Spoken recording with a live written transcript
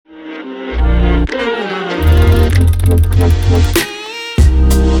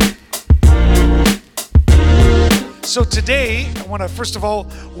So today, I want to first of all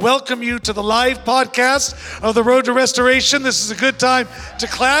welcome you to the live podcast of the Road to Restoration. This is a good time to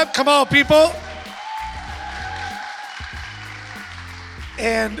clap. Come on, people.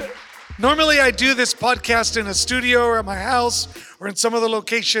 And normally I do this podcast in a studio or at my house or in some other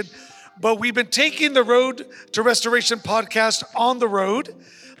location, but we've been taking the Road to Restoration podcast on the road,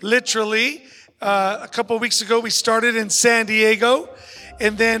 literally. A couple of weeks ago, we started in San Diego,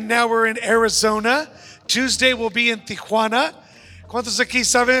 and then now we're in Arizona. Tuesday we'll be in Tijuana. ¿Cuántos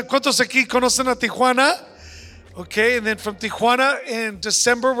aquí conocen a Tijuana? Okay, and then from Tijuana in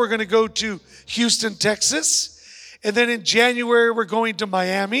December, we're going to go to Houston, Texas. And then in January, we're going to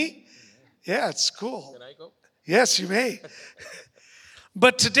Miami. Yeah, it's cool. Can I go? Yes, you may.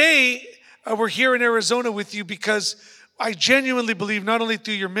 But today, we're here in Arizona with you because I genuinely believe, not only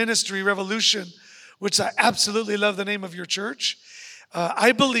through your ministry, Revolution, which I absolutely love the name of your church,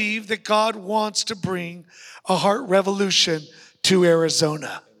 I believe that God wants to bring a heart revolution to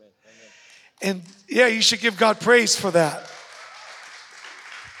Arizona. And yeah, you should give God praise for that.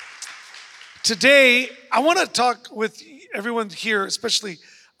 Today, I want to talk with everyone here, especially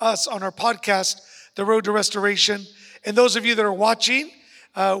us on our podcast, The Road to Restoration. And those of you that are watching,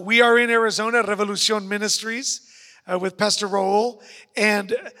 we are in Arizona, Revolution Ministries, with Pastor Raul.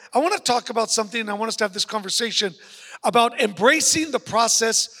 And I want to talk about something, and I want us to have this conversation about embracing the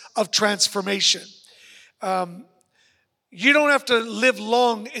process of transformation. You don't have to live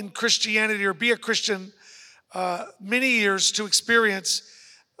long in Christianity or be a Christian many years to experience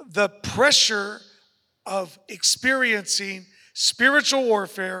the pressure of experiencing spiritual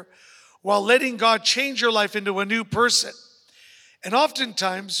warfare while letting God change your life into a new person. And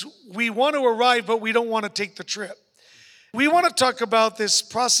oftentimes, we want to arrive, but we don't want to take the trip. We want to talk about this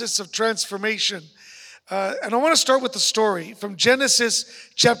process of transformation. And I want to start with the story from Genesis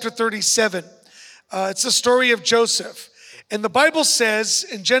chapter 37. It's the story of Joseph. And the Bible says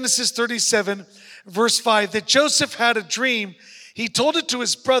in Genesis 37, verse 5, that Joseph had a dream. He told it to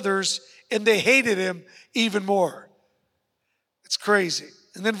his brothers, and they hated him even more. It's crazy.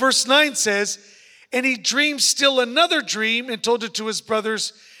 And then verse 9 says, and he dreamed still another dream and told it to his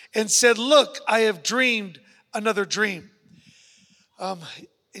brothers and said, look, I have dreamed another dream.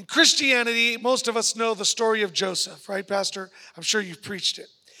 In Christianity, most of us know the story of Joseph, right, Pastor? I'm sure you've preached it.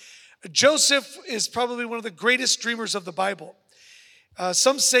 Joseph is probably one of the greatest dreamers of the Bible.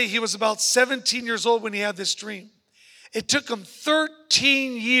 Some say he was about 17 years old when he had this dream. It took him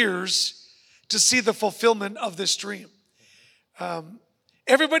 13 years to see the fulfillment of this dream.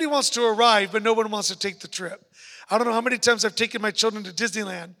 Everybody wants to arrive, but no one wants to take the trip. I don't know how many times I've taken my children to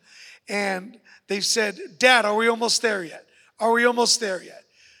Disneyland, and they've said, Dad, are we almost there yet? Are we almost there yet?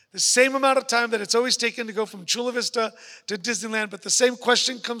 The same amount of time that it's always taken to go from Chula Vista to Disneyland, but the same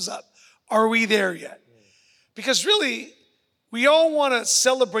question comes up. Are we there yet? Because really, we all want to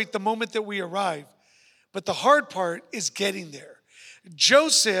celebrate the moment that we arrive, but the hard part is getting there.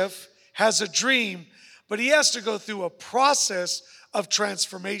 Joseph has a dream, but he has to go through a process of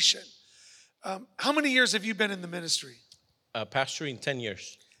transformation. How many years have you been in the ministry? Pastoring 10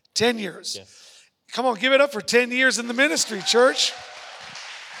 years. 10 years. Yes. Come on, give it up for 10 years in the ministry, church.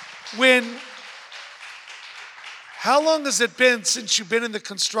 How long has it been since you've been in the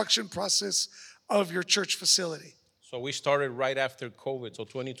construction process of your church facility? So we started right after COVID, so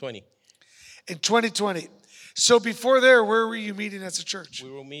 2020. In 2020. So before there, where were you meeting as a church?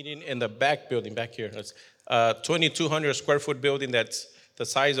 We were meeting in the back building, back here. It's a 2,200 square foot building that's the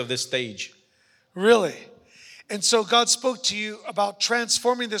size of this stage. Really? And so God spoke to you about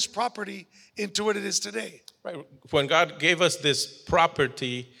transforming this property into what it is today. Right. When God gave us this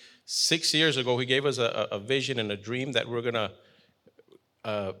property 6 years ago, He gave us a vision and a dream that we're going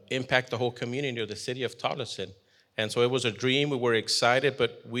to impact the whole community of the city of Tolleson. And so it was a dream. We were excited,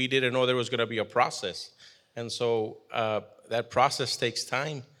 but we didn't know there was going to be a process. And so that process takes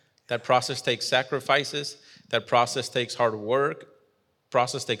time. That process takes sacrifices. That process takes hard work.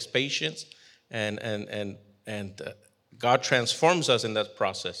 Process takes patience. And God transforms us in that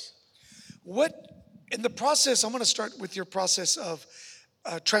process. In the process, I'm going to start with your process of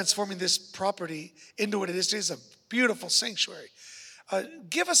transforming this property into what it is. It is a beautiful sanctuary.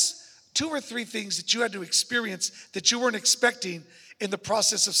 Give us 2 or 3 things that you had to experience that you weren't expecting in the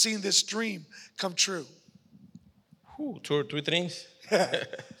process of seeing this dream come true. 2 or 3 things?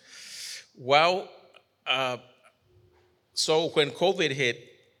 Well, so when COVID hit,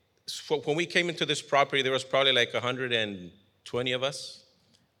 when we came into this property, there was probably like 120 of us.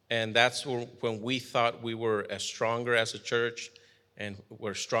 And that's when we thought we were as stronger as a church and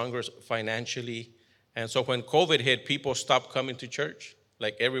we're stronger financially. And so when COVID hit, people stopped coming to church,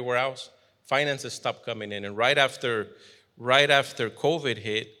 like everywhere else. finances stopped coming in. And right after COVID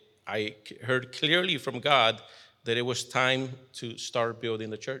hit, I heard clearly from God that it was time to start building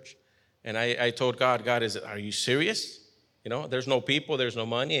the church. And I told God, are you serious? There's no people, there's no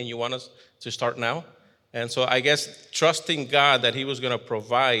money, and you want us to start now? And so I guess trusting God that he was going to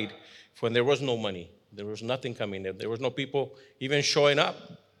provide when there was no money, there was nothing coming in, there was no people even showing up.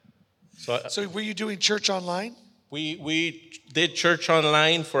 So were you doing church online? We did church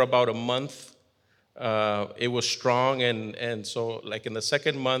online for about a month. It was strong, and so like in the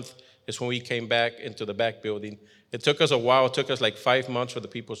second month is when we came back into the back building. It took us a while. It took us like 5 months for the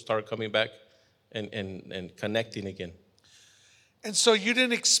people to start coming back and connecting again. And so you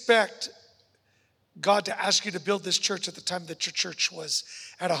didn't expect God to ask you to build this church at the time that your church was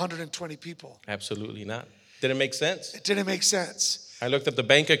at 120 people? Absolutely not. Didn't make sense. It didn't make sense. I looked at the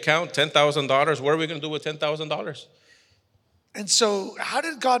bank account, $10,000. What are we going to do with $10,000? And so how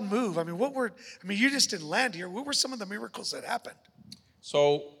did God move? I mean, you just didn't land here. What were some of the miracles that happened?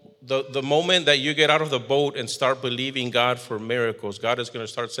 So the moment that you get out of the boat and start believing God for miracles, God is going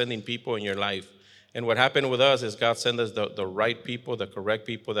to start sending people in your life. And what happened with us is God sent us the right people, the correct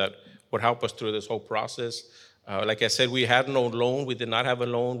people that would help us through this whole process. Like I said, we had no loan. We did not have a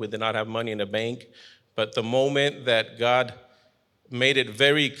loan. We did not have money in the bank. But the moment that God made it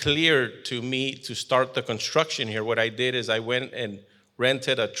very clear to me to start the construction here, what I did is I went and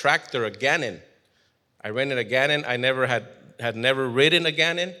rented a tractor, a Gannon. I rented a Gannon. I had never ridden a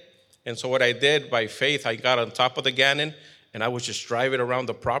Gannon. And so what I did, by faith, I got on top of the Gannon, and I was just driving around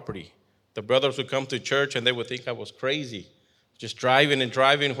the property. The brothers would come to church, and they would think I was crazy. Just driving and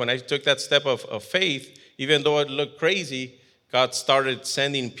driving. When I took that step of faith, even though it looked crazy, God started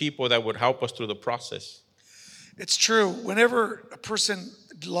sending people that would help us through the process. It's true. Whenever a person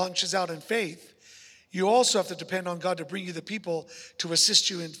launches out in faith, you also have to depend on God to bring you the people to assist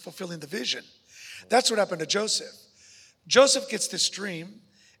you in fulfilling the vision. That's what happened to Joseph. Joseph gets this dream,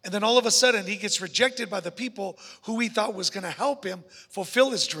 and then all of a sudden he gets rejected by the people who he thought was going to help him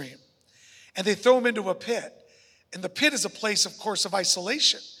fulfill his dream. And they throw him into a pit. And the pit is a place, of course, of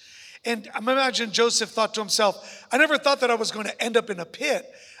isolation. And I imagine Joseph thought to himself, I never thought that I was going to end up in a pit.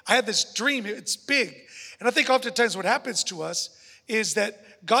 I had this dream, it's big. And I think oftentimes what happens to us is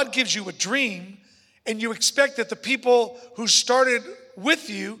that God gives you a dream and you expect that the people who started with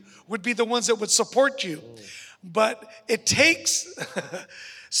you would be the ones that would support you. But it takes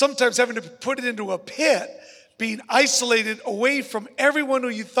sometimes having to put it into a pit, being isolated away from everyone who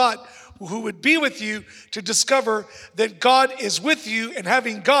you thought who would be with you, to discover that God is with you, and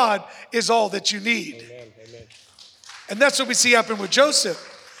having God is all that you need. Amen. Amen. And that's what we see happen with Joseph.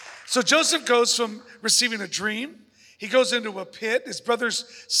 So Joseph goes from receiving a dream, he goes into a pit, his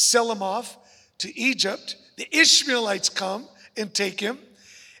brothers sell him off to Egypt, the Ishmaelites come and take him,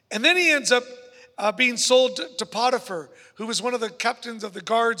 and then he ends up being sold to Potiphar, who was one of the captains of the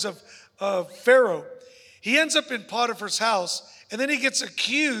guards of Pharaoh. He ends up in Potiphar's house, and then he gets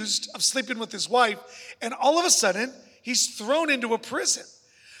accused of sleeping with his wife, and all of a sudden, he's thrown into a prison.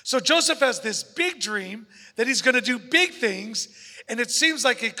 So Joseph has this big dream that he's going to do big things, and it seems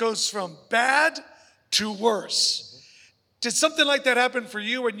like it goes from bad to worse. Did something like that happen for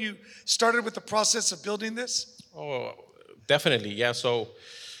you when you started with the process of building this? Oh, definitely, yeah. So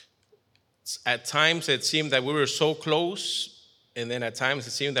at times it seemed that we were so close, and then at times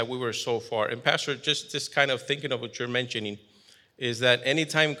it seemed that we were so far. And Pastor, just kind of thinking of what you're mentioning, is that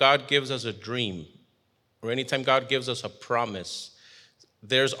anytime God gives us a dream, or anytime God gives us a promise,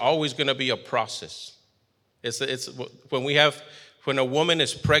 there's always going to be a process. It's when a woman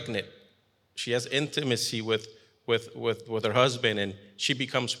is pregnant, she has intimacy with her husband, and she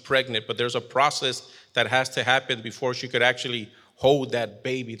becomes pregnant, but there's a process that has to happen before she could actually hold that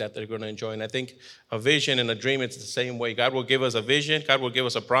baby that they're going to enjoy. And I think a vision and a dream, it's the same way. God will give us a vision, God will give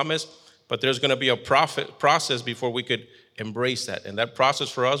us a promise, but there's going to be a process before we could embrace that. And that process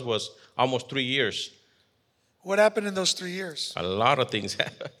for us was almost 3 years. What happened in those 3 years? A lot of things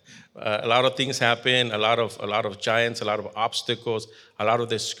happened. A lot of things happened. A lot of giants, a lot of obstacles, a lot of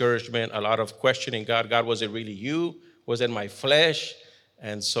discouragement, a lot of questioning God. God, was it really you? Was it my flesh?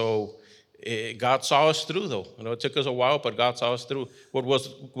 And so God saw us through, though. It took us a while, but God saw us through.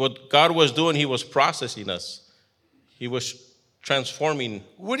 What God was doing, He was processing us. He was transforming.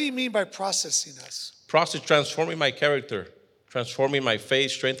 What do you mean by processing us? Transforming my character, transforming my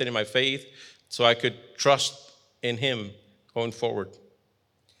faith, strengthening my faith, so I could trust in Him going forward.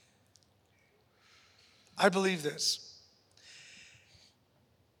 I believe this,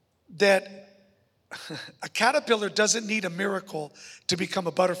 that a caterpillar doesn't need a miracle to become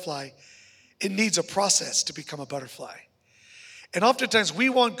a butterfly. It needs a process to become a butterfly. And oftentimes we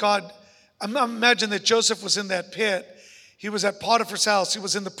want God imagine that Joseph was in that pit. He was at Potiphar's house. He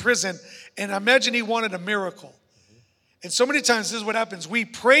was in the prison. And I imagine he wanted a miracle. And so many times this is what happens. We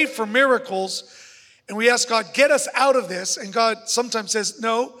pray for miracles and we ask God, get us out of this. And God sometimes says,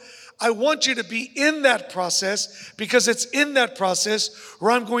 no, I want you to be in that process, because it's in that process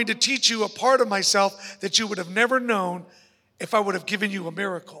where I'm going to teach you a part of myself that you would have never known if I would have given you a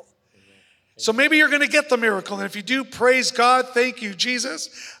miracle. So maybe you're going to get the miracle. And if you do, praise God. Thank you,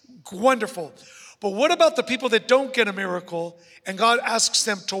 Jesus. Wonderful. But what about the people that don't get a miracle and God asks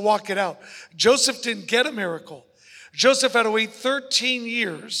them to walk it out? Joseph didn't get a miracle. Joseph had to wait 13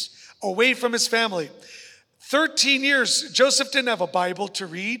 years away from his family. 13 years, Joseph didn't have a Bible to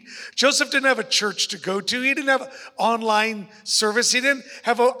read. Joseph didn't have a church to go to. He didn't have an online service. He didn't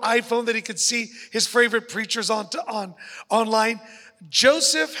have an iPhone that he could see his favorite preachers on online.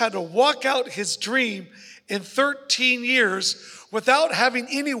 Joseph had to walk out his dream in 13 years without having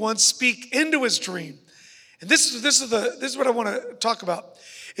anyone speak into his dream. And this is what I want to talk about.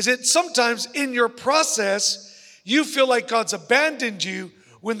 Is that sometimes in your process, you feel like God's abandoned you,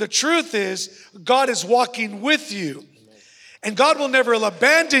 when the truth is, God is walking with you. And God will never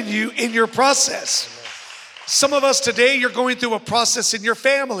abandon you in your process. Some of us today, you're going through a process in your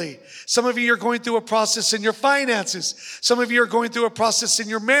family. Some of you are going through a process in your finances. Some of you are going through a process in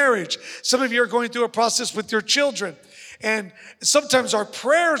your marriage. Some of you are going through a process with your children. And sometimes our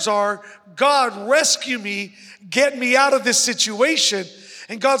prayers are, God, rescue me, get me out of this situation.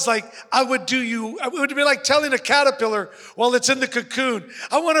 And God's like, it would be like telling a caterpillar while it's in the cocoon,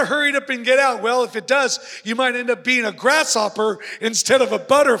 I want to hurry it up and get out. Well, if it does, you might end up being a grasshopper instead of a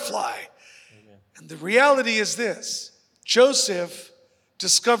butterfly. Amen. And the reality is this: Joseph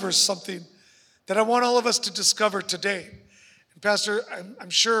discovers something that I want all of us to discover today. And Pastor, I'm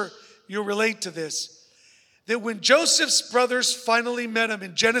sure you'll relate to this. That when Joseph's brothers finally met him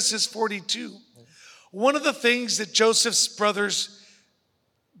in Genesis 42, one of the things that Joseph's brothers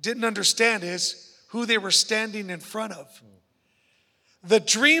didn't understand is who they were standing in front of. The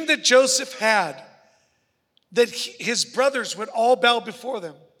dream that Joseph had, that his brothers would all bow before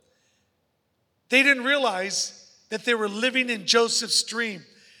them, they didn't realize that they were living in Joseph's dream,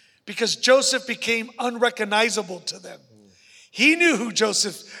 because Joseph became unrecognizable to them. He knew who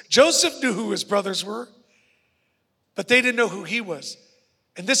Joseph knew who his brothers were, but they didn't know who he was.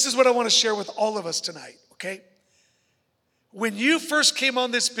 And this is what I want to share with all of us tonight, okay? When you first came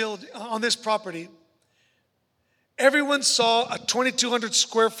on this property, everyone saw a 2,200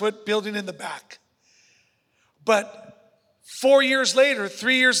 square foot building in the back. But 3 years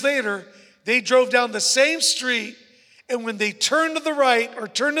later, they drove down the same street, and when they turned to the right or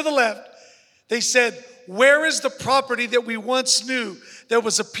turned to the left, they said, where is the property that we once knew that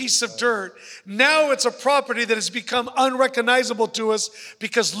was a piece of dirt? Now it's a property that has become unrecognizable to us,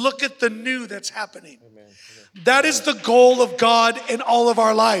 because look at the new that's happening. Amen. That is the goal of God in all of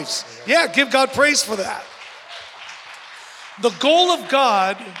our lives. Yeah, give God praise for that. The goal of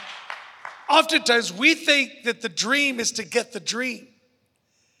God, oftentimes we think that the dream is to get the dream.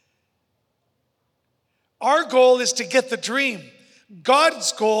 Our goal is to get the dream.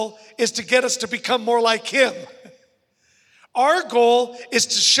 God's goal is to get us to become more like Him. Our goal is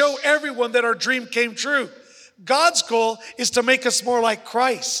to show everyone that our dream came true. God's goal is to make us more like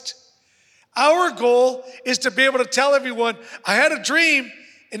Christ. Our goal is to be able to tell everyone, I had a dream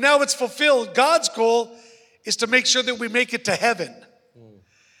and now it's fulfilled. God's goal is to make sure that we make it to heaven.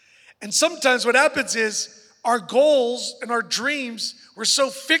 And sometimes what happens is our goals and our dreams, we're so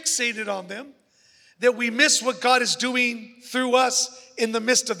fixated on them that we miss what God is doing through us in the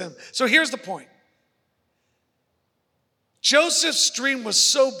midst of them. So here's the point. Joseph's dream was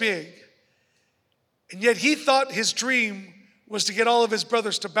so big, and yet he thought his dream was to get all of his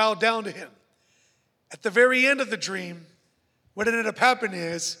brothers to bow down to him. At the very end of the dream, what ended up happening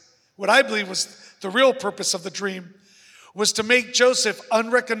is, what I believe was the real purpose of the dream, was to make Joseph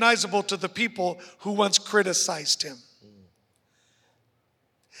unrecognizable to the people who once criticized him.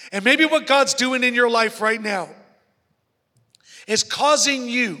 And maybe what God's doing in your life right now is causing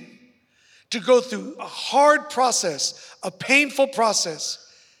you to go through a hard process, a painful process,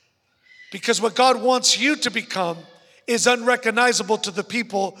 because what God wants you to become is unrecognizable to the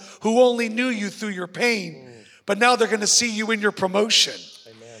people who only knew you through your pain, but now they're going to see you in your promotion.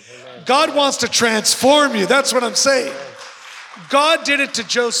 Amen. God wants to transform you. That's what I'm saying. God did it to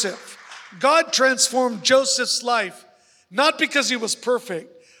Joseph. God transformed Joseph's life, not because he was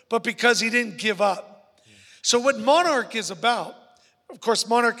perfect, but because he didn't give up. So what Monarch is about, of course,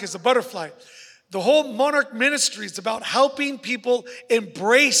 Monarch is a butterfly. The whole Monarch Ministries is about helping people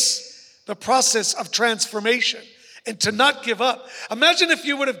embrace the process of transformation and to not give up. Imagine if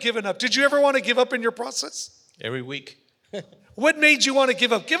you would have given up. Did you ever want to give up in your process? Every week. What made you want to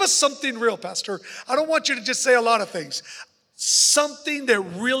give up? Give us something real, Pastor. I don't want you to just say a lot of things. Something that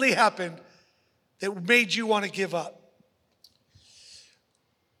really happened that made you want to give up.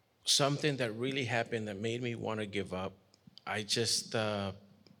 Something that really happened that made me want to give up. I just,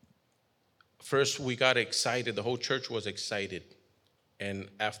 first we got excited. The whole church was excited. And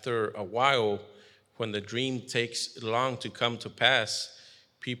after a while, when the dream takes long to come to pass,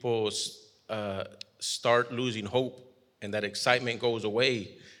 people start losing hope, and that excitement goes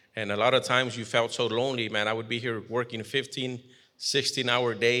away. And a lot of times you felt so lonely, man. I would be here working 15,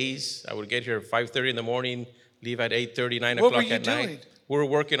 16-hour days. I would get here at 5:30 in the morning, leave at 8:30, 9 o'clock at night. Doing? We were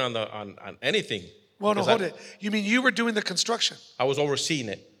working on anything. Well, no, hold it. You mean you were doing the construction? I was overseeing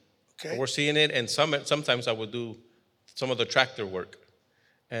it. Okay. Overseeing it, and sometimes I would do some of the tractor work.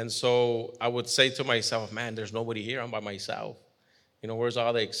 And so I would say to myself, man, there's nobody here. I'm by myself. You know, where's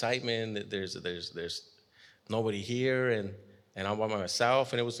all the excitement? There's nobody here, and I'm by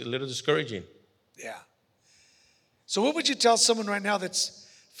myself, and it was a little discouraging. Yeah. So what would you tell someone right now that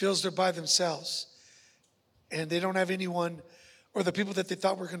feels they're by themselves and they don't have anyone, or the people that they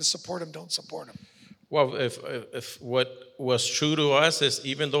thought were going to support them don't support them? Well, if what was true to us is,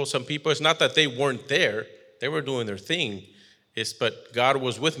 even though some people, it's not that they weren't there, they were doing their thing, but God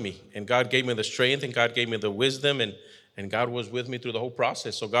was with me, and God gave me the strength, and God gave me the wisdom, and God was with me through the whole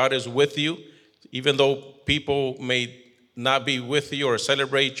process. So God is with you, even though people may not be with you or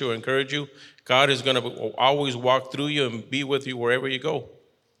celebrate you or encourage you. God is going to always walk through you and be with you wherever you go.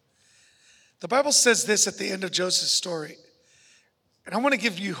 The Bible says this at the end of Joseph's story, and I want to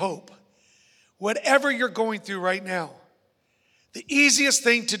give you hope. Whatever you're going through right now, the easiest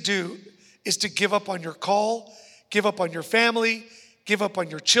thing to do is to give up on your call, give up on your family, give up on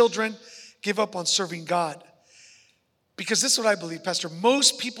your children, give up on serving God. Because this is what I believe, Pastor.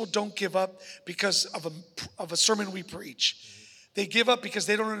 Most people don't give up because of a sermon we preach. They give up because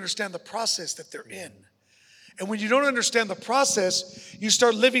they don't understand the process that they're in. And when you don't understand the process, you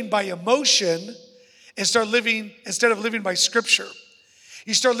start living by emotion instead of living by Scripture.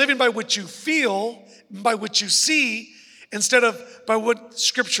 You start living by what you feel, by what you see, instead of by what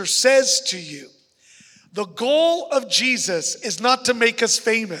Scripture says to you. The goal of Jesus is not to make us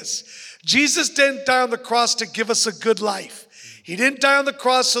famous. Jesus didn't die on the cross to give us a good life. He didn't die on the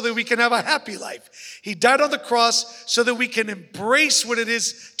cross so that we can have a happy life. He died on the cross so that we can embrace what it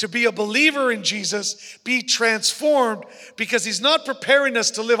is to be a believer in Jesus, be transformed, because He's not preparing us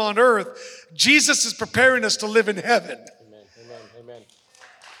to live on earth. Jesus is preparing us to live in heaven. Amen, amen, amen.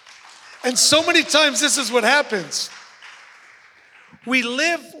 And so many times this is what happens.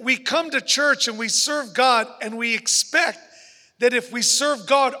 We come to church and we serve God, and we expect that if we serve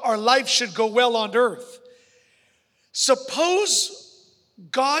God, our life should go well on earth. Suppose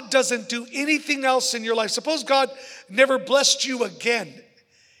God doesn't do anything else in your life. Suppose God never blessed you again,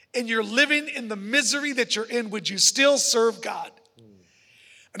 and you're living in the misery that you're in. Would you still serve God?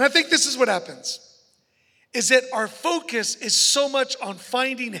 And I think this is what happens, is that our focus is so much on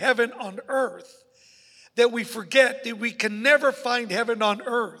finding heaven on earth that we forget that we can never find heaven on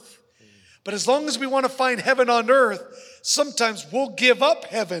earth. But as long as we want to find heaven on earth, sometimes we'll give up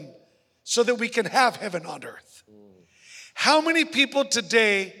heaven so that we can have heaven on earth. How many people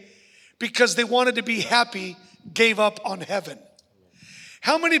today, because they wanted to be happy, gave up on heaven?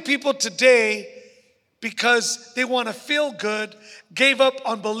 How many people today, because they want to feel good, gave up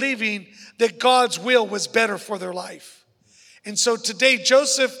on believing that God's will was better for their life? And so today,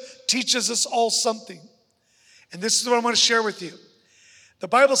 Joseph teaches us all something. And this is what I want to share with you. The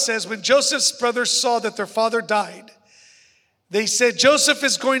Bible says when Joseph's brothers saw that their father died, they said, Joseph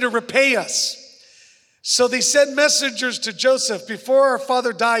is going to repay us. So they sent messengers to Joseph. Before our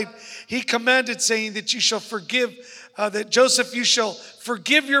father died, he commanded, saying that you shall forgive, Joseph, you shall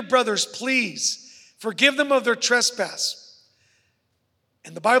forgive your brothers, please. Forgive them of their trespass.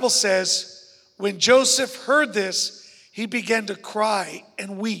 And the Bible says, when Joseph heard this, he began to cry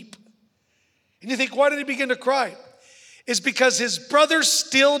and weep. And you think, why did he begin to cry? It's because his brothers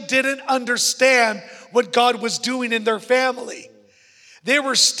still didn't understand what God was doing in their family. They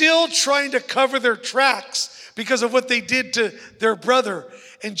were still trying to cover their tracks because of what they did to their brother.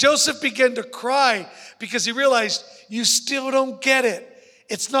 And Joseph began to cry because he realized, you still don't get it.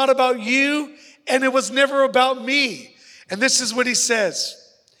 It's not about you, and it was never about me. And this is what he says.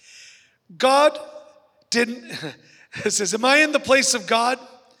 God didn't, it says, am I in the place of God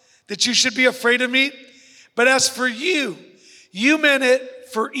that you should be afraid of me? But as for you, you meant it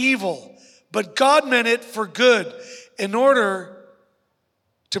for evil, but God meant it for good, in order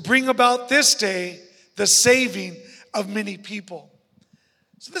to bring about this day the saving of many people.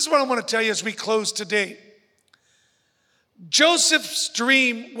 So this is what I want to tell you as we close today. Joseph's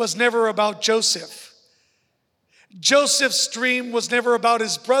dream was never about Joseph. Joseph's dream was never about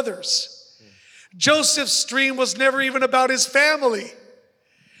his brothers. Joseph's dream was never even about his family.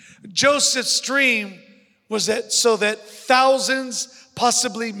 Joseph's dream was that so that thousands,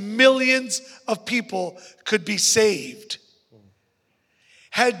 possibly millions of people could be saved.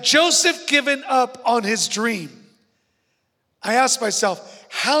 Had Joseph given up on his dream, I asked myself,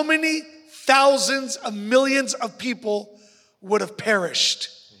 how many thousands of millions of people would have perished?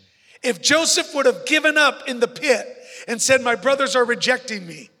 If Joseph would have given up in the pit and said, my brothers are rejecting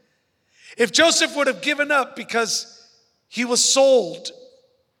me. If Joseph would have given up because he was sold.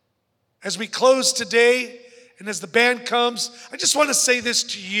 As we close today and as the band comes, I just want to say this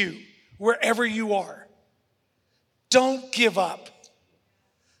to you, wherever you are. Don't give up.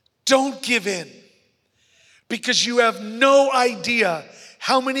 Don't give in. Because you have no idea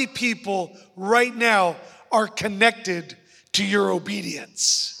how many people right now are connected to your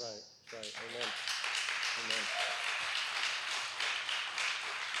obedience. Right. Amen.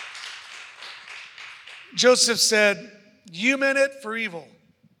 Joseph said, you meant it for evil.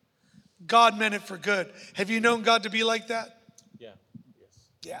 God meant it for good. Have you known God to be like that? Yeah. Yes.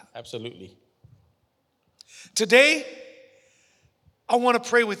 Yeah. Absolutely. Today, I want to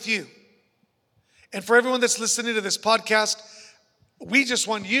pray with you. And for everyone that's listening to this podcast, we just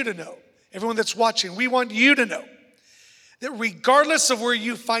want you to know, everyone that's watching, we want you to know that regardless of where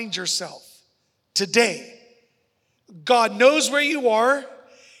you find yourself today, God knows where you are,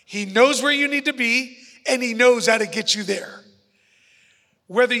 He knows where you need to be, and He knows how to get you there.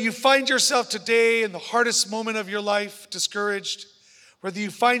 Whether you find yourself today in the hardest moment of your life, discouraged, whether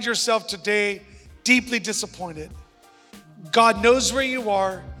you find yourself today deeply disappointed, God knows where you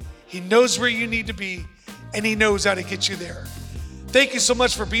are, He knows where you need to be, and He knows how to get you there. Thank you so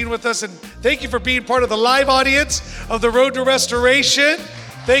much for being with us, and thank you for being part of the live audience of the Road to Restoration.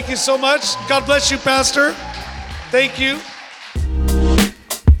 Thank you so much. God bless you, Pastor. Thank you.